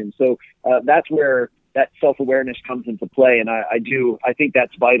communication. So that's where that self-awareness comes into play. And I think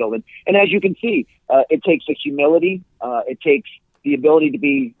that's vital. And as you can see, it takes a humility. It takes the ability to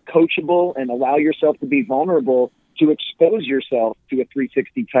be coachable and allow yourself to be vulnerable to expose yourself to a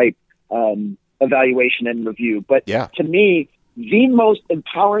 360 type evaluation and review. But to me, the most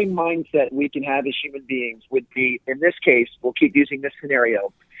empowering mindset we can have as human beings would be, in this case, we'll keep using this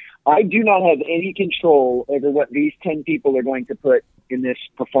scenario, I do not have any control over what these 10 people are going to put in this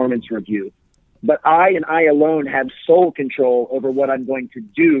performance review. But I and I alone have sole control over what I'm going to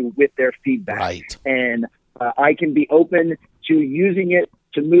do with their feedback. Right. And I can be open to using it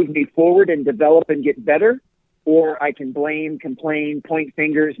to move me forward and develop and get better, or I can blame, complain, point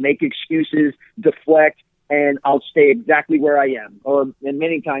fingers, make excuses, deflect, and I'll stay exactly where I am, and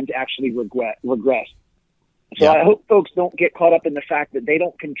many times actually regress. So I hope folks don't get caught up in the fact that they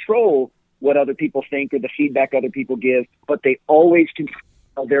don't control what other people think or the feedback other people give, but they always control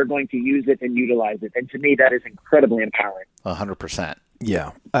how they're going to use it and utilize it. And to me, that is incredibly empowering. 100%.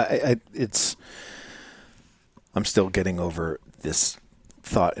 Yeah. I'm still getting over this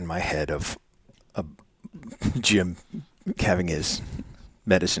thought in my head of Jim having his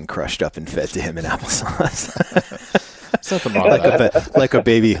medicine crushed up and fed to him in applesauce. nothing wrong with that. like a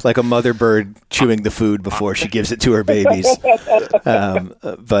baby, like a mother bird chewing the food before she gives it to her babies.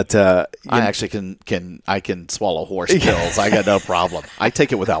 I actually can swallow horse pills. I got no problem. I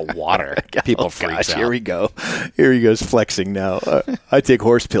take it without water. People freak out. Here we go. Here he goes flexing now. I take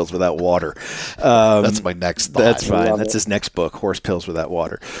horse pills without water. That's my next thought. That's fine. That's his next book, Horse Pills Without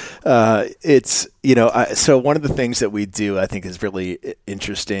Water. So one of the things that we do, I think, is really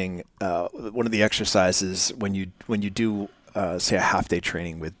interesting. One of the exercises when you do say a half day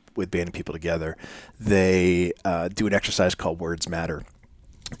training with banding people together, they do an exercise called Words Matter.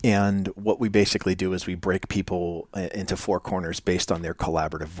 And what we basically do is we break people into four corners based on their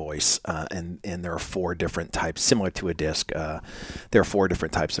collaborative voice. And there are four different types, similar to a disc. There are four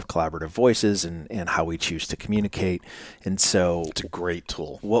different types of collaborative voices and how we choose to communicate. And so it's a great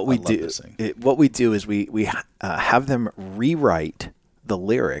tool. What we do is we have them rewrite the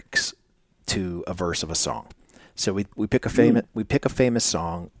lyrics to a verse of a song. So we pick a famous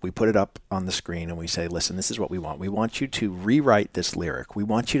song, we put it up on the screen, and we say, listen, this is what we want. We want you to rewrite this lyric. We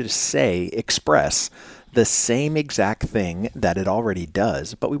want you to express the same exact thing that it already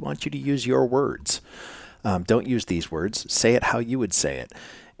does, but we want you to use your words. Don't use these words. Say it how you would say it.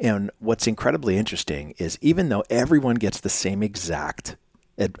 And what's incredibly interesting is even though everyone gets the same exact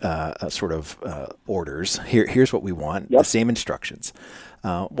orders, here's what we want, the same instructions.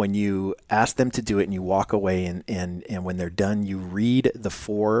 When you ask them to do it and you walk away and when they're done, you read the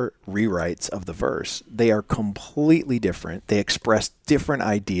four rewrites of the verse. They are completely different. They express different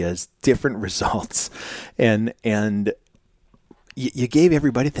ideas, different results. And you gave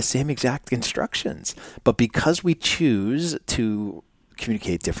everybody the same exact instructions. But because we choose to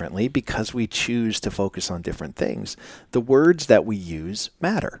communicate differently, because we choose to focus on different things, the words that we use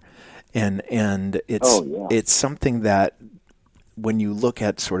matter. And it's something that when you look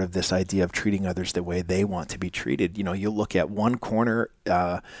at sort of this idea of treating others the way they want to be treated, you look at one corner,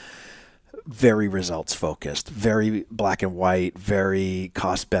 very results focused, very black and white, very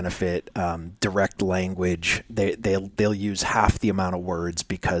cost benefit, direct language. They'll use half the amount of words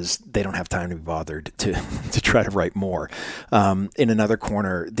because they don't have time to be bothered to try to write more. In another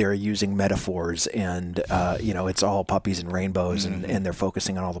corner, they're using metaphors and it's all puppies and rainbows and they're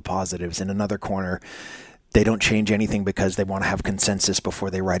focusing on all the positives. In another corner, they don't change anything because they want to have consensus before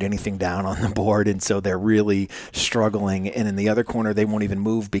they write anything down on the board. And so they're really struggling. And in the other corner, they won't even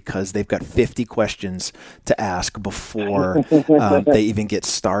move because they've got 50 questions to ask before they even get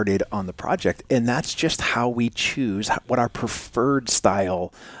started on the project. And that's just how we choose what our preferred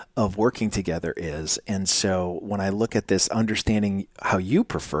style of working together is. And so when I look at this, understanding how you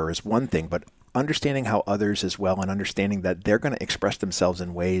prefer is one thing, but understanding how others as well and understanding that they're going to express themselves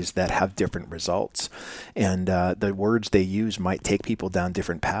in ways that have different results. And the words they use might take people down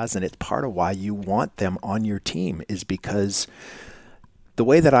different paths. And it's part of why you want them on your team is because the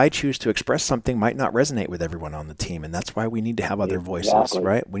way that I choose to express something might not resonate with everyone on the team. And that's why we need to have other voices,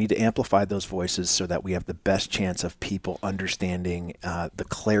 right? We need to amplify those voices so that we have the best chance of people understanding the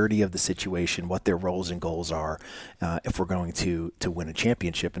clarity of the situation, what their roles and goals are if we're going to win a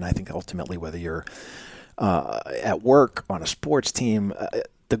championship. And I think ultimately whether you're at work, on a sports team,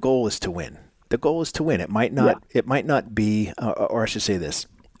 the goal is to win. The goal is to win. It might not be, or I should say this,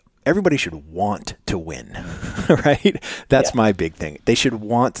 everybody should want to win, right? That's my big thing. They should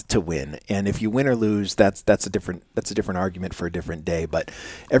want to win, and if you win or lose, that's a different argument for a different day. But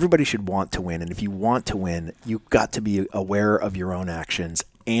everybody should want to win, and if you want to win, you've got to be aware of your own actions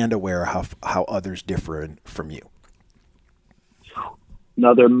and aware of how others differ from you.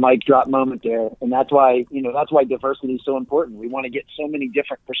 Another mic drop moment there, and that's why diversity is so important. We want to get so many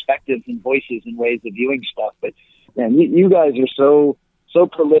different perspectives and voices and ways of viewing stuff. But man, you guys are so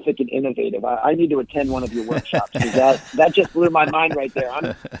prolific and innovative. I need to attend one of your workshops because that just blew my mind right there.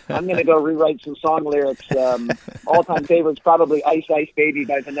 I'm going to go rewrite some song lyrics. All-time favorites probably "Ice Ice Baby"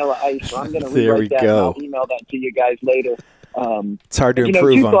 by Vanilla Ice. So I'm going to rewrite that. And I'll email that to you guys later. It's hard to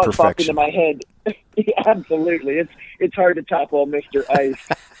improve on perfection. Popped into my head. Yeah, absolutely, it's hard to topple Mr. Ice.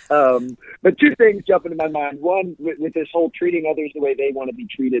 But two things jump into my mind. One, with this whole treating others the way they want to be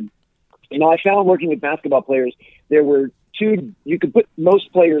treated. I found working with basketball players, there were two. You could put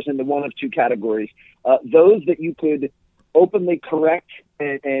most players into one of two categories: those that you could openly correct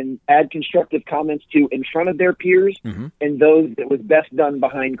and add constructive comments to in front of their peers, and those that was best done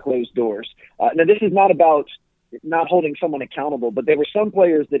behind closed doors. Now, this is not about not holding someone accountable, but there were some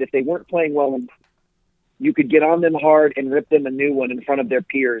players that if they weren't playing well, you could get on them hard and rip them a new one in front of their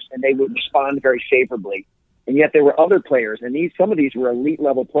peers, and they would respond very favorably. And yet there were other players, and some of these were elite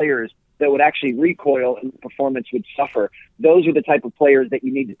level players that would actually recoil and performance would suffer. Those are the type of players that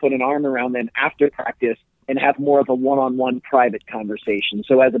you need to put an arm around them after practice and have more of a one-on-one private conversation.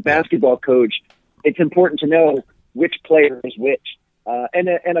 So as a basketball coach, it's important to know which player is which. And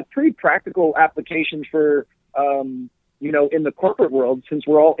a pretty practical application for, in the corporate world, since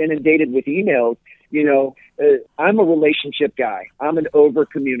we're all inundated with emails, I'm a relationship guy. I'm an over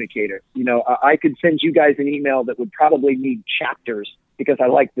communicator. I could send you guys an email that would probably need chapters because I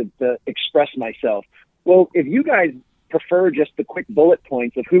like to express myself. Well, if you guys prefer just the quick bullet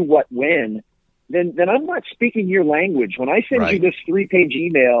points of who, what, when, then I'm not speaking your language. When I send you this 3-page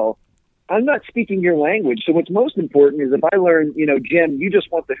email, I'm not speaking your language. So what's most important is if I learn, Jim, you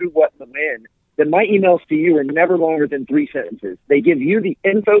just want the who, what, and the when, then my emails to you are never longer than 3 sentences. They give you the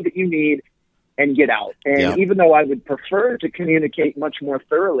info that you need and get out. And even though I would prefer to communicate much more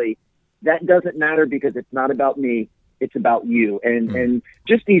thoroughly, that doesn't matter because it's not about me. It's about you. And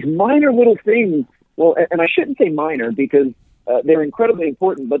just these minor little things. Well, and I shouldn't say minor because they're incredibly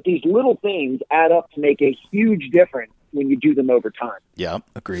important, but these little things add up to make a huge difference when you do them over time. Yeah,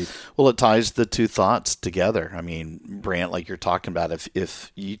 agreed. Well, it ties the two thoughts together. I mean, Brant, like you're talking about,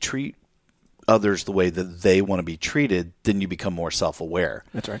 if you treat others the way that they want to be treated, then you become more self-aware.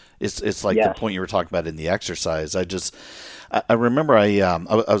 That's right. It's like the point you were talking about in the exercise. I remember I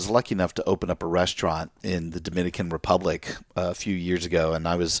was lucky enough to open up a restaurant in the Dominican Republic a few years ago, and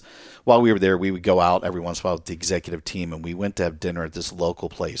while we were there, we would go out every once in a while with the executive team, and we went to have dinner at this local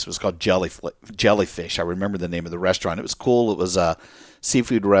place. It was called Jellyfish. I remember the name of the restaurant. It was cool. It was a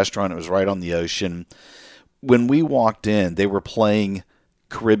seafood restaurant. It was right on the ocean. When we walked in, they were playing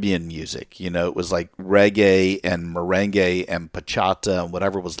Caribbean music. It was like reggae and merengue and bachata and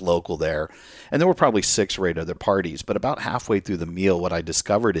whatever was local there. And there were probably 6 or 8 other parties. But about halfway through the meal, what I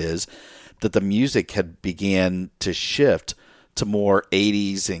discovered is that the music had began to shift to more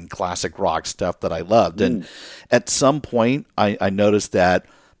 80s and classic rock stuff that I loved. And at some point, I noticed that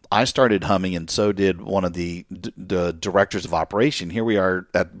I started humming, and so did one of the directors of operation. Here we are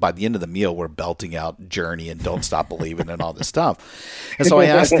by the end of the meal, we're belting out Journey and Don't Stop Believing and all this stuff. And so I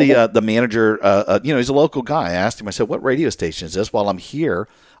asked the manager, he's a local guy. I asked him, I said, what radio station is this? While I'm here,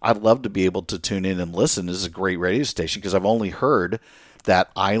 I'd love to be able to tune in and listen. This is a great radio station because I've only heard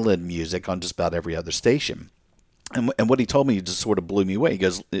that island music on just about every other station. And what he told me just sort of blew me away. He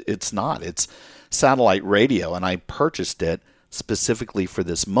goes, it's not. It's satellite radio, and I purchased it specifically for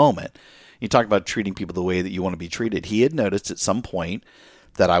this moment. You talk about treating people the way that you want to be treated. He had noticed at some point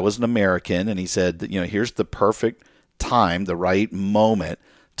that I was an American, and he said that, here's the perfect time, the right moment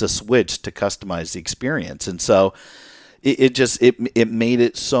to switch to customize the experience. And so it made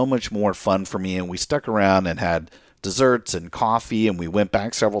it so much more fun for me. And we stuck around and had desserts and coffee, and we went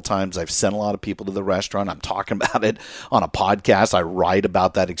back several times. I've sent a lot of people to the restaurant. I'm talking about it on a podcast. I write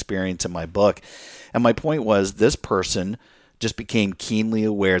about that experience in my book. And my point was, this person just became keenly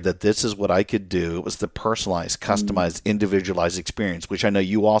aware that this is what I could do. It was the personalized, customized, individualized experience, which I know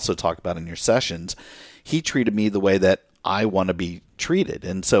you also talk about in your sessions. He treated me the way that I want to be treated.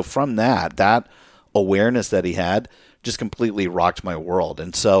 And so from that awareness that he had just completely rocked my world.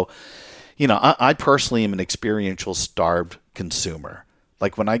 And so, I personally am an experiential starved consumer.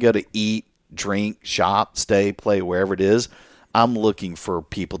 Like when I go to eat, drink, shop, stay, play, wherever it is, I'm looking for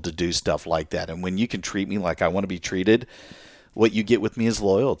people to do stuff like that. And when you can treat me like I want to be treated, what you get with me is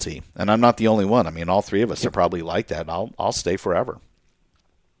loyalty. And I'm not the only one. I mean, all 3 of us are probably like that. I'll stay forever.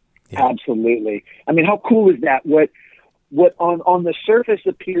 Yeah. Absolutely. I mean, how cool is that? What on the surface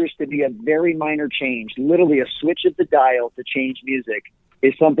appears to be a very minor change, literally a switch of the dial to change music,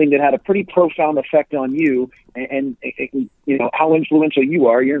 is something that had a pretty profound effect on you and how influential you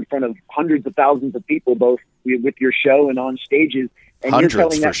are. You're in front of hundreds of thousands of people, both with your show and on stages. And hundreds, you're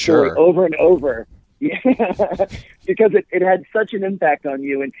telling that story over and over. Because it had such an impact on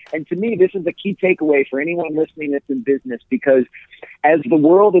you. And to me, this is a key takeaway for anyone listening that's in business, because as the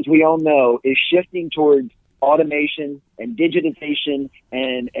world, as we all know, is shifting towards automation and digitization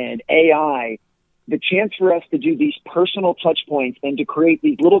and AI, the chance for us to do these personal touch points and to create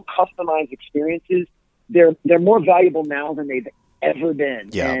these little customized experiences, they're more valuable now than they've ever been.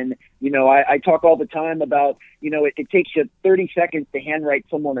 Yeah. And, I talk all the time about, it takes you 30 seconds to handwrite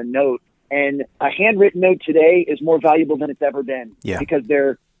someone a note. And a handwritten note today is more valuable than it's ever been. Yeah. Because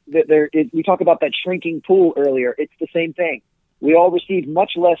we talk about that shrinking pool earlier. It's the same thing. We all receive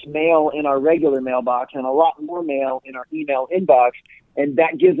much less mail in our regular mailbox and a lot more mail in our email inbox. And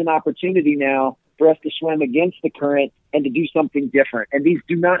that gives an opportunity now for us to swim against the current and to do something different. And these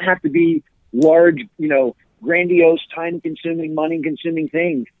do not have to be large, grandiose, time-consuming, money-consuming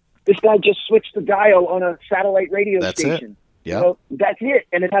things. This guy just switched the dial on a satellite radio station. Yeah. You know, that's it.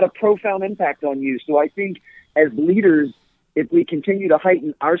 And it had a profound impact on you. So I think as leaders, if we continue to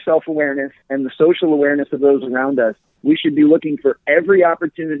heighten our self-awareness and the social awareness of those around us, we should be looking for every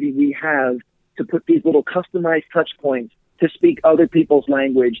opportunity we have to put these little customized touch points to speak other people's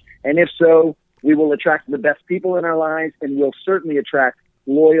language. And if so, we will attract the best people in our lives, and we'll certainly attract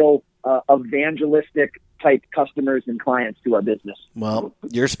loyal, evangelistic type customers and clients to our business. Well,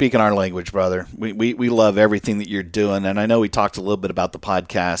 you're speaking our language, brother. We love everything that you're doing. And I know we talked a little bit about the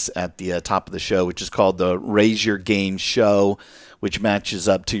podcast at the top of the show, which is called the Raise Your Game Show, which matches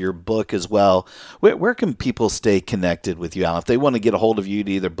up to your book as well. Where can people stay connected with you, Alan? If they want to get a hold of you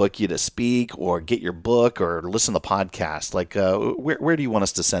to either book you to speak or get your book or listen to the podcast, like where do you want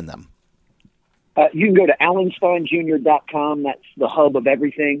us to send them? You can go to alansteinjr.com. That's the hub of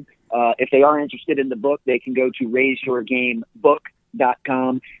everything. If they are interested in the book, they can go to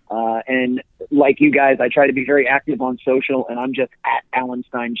raiseyourgamebook.com. And like you guys, I try to be very active on social, and I'm just at Alan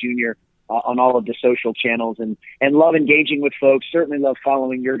Stein Jr. On all of the social channels, and love engaging with folks. Certainly love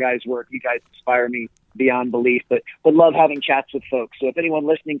following your guys' work. You guys inspire me beyond belief, but love having chats with folks. So if anyone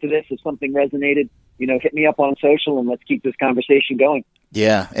listening to this, if something resonated, hit me up on social and let's keep this conversation going.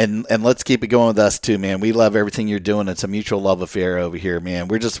 Yeah, and let's keep it going with us too, man. We love everything you're doing. It's a mutual love affair over here, man.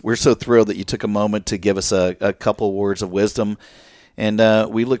 We're so thrilled that you took a moment to give us a couple words of wisdom, and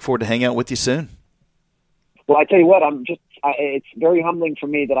we look forward to hanging out with you soon. Well, I tell you what, it's very humbling for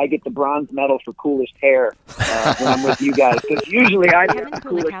me that I get the bronze medal for coolest hair when I'm with you guys. Because usually I have the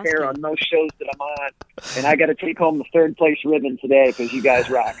coolest hair on most shows that I'm on, and I got to take home the third place ribbon today because you guys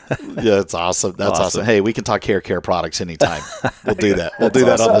rock. Yeah, that's awesome. That's awesome. Hey, we can talk hair care products anytime. We'll do that. We'll do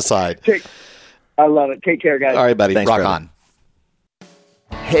that on the side. I love it. Take care, guys. All right, buddy. Thanks, rock brother. on.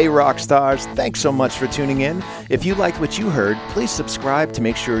 Hey, rock stars, thanks so much for tuning in. If you liked what you heard, please subscribe to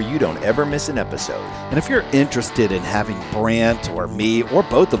make sure you don't ever miss an episode. And if you're interested in having Brant or me or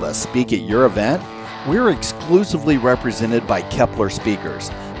both of us speak at your event, we're exclusively represented by Kepler Speakers,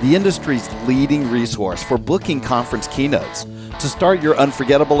 the industry's leading resource for booking conference keynotes. To start your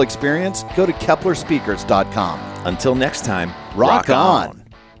unforgettable experience, go to keplerspeakers.com. Until next time, Rock on.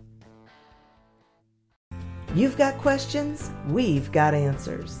 You've got questions, we've got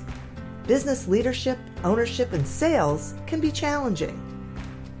answers. Business leadership, ownership, and sales can be challenging.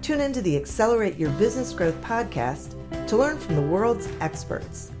 Tune into the Accelerate Your Business Growth podcast to learn from the world's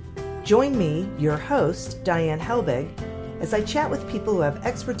experts. Join me, your host, Diane Helbig, as I chat with people who have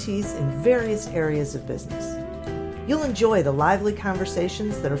expertise in various areas of business. You'll enjoy the lively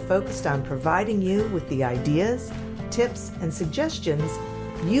conversations that are focused on providing you with the ideas, tips, and suggestions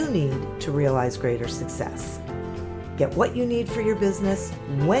you need to realize greater success. Get what you need for your business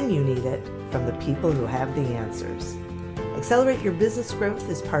when you need it from the people who have the answers. Accelerate Your Business Growth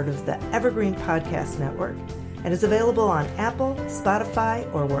is part of the Evergreen Podcast Network and is available on Apple,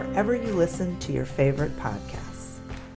 Spotify, or wherever you listen to your favorite podcasts.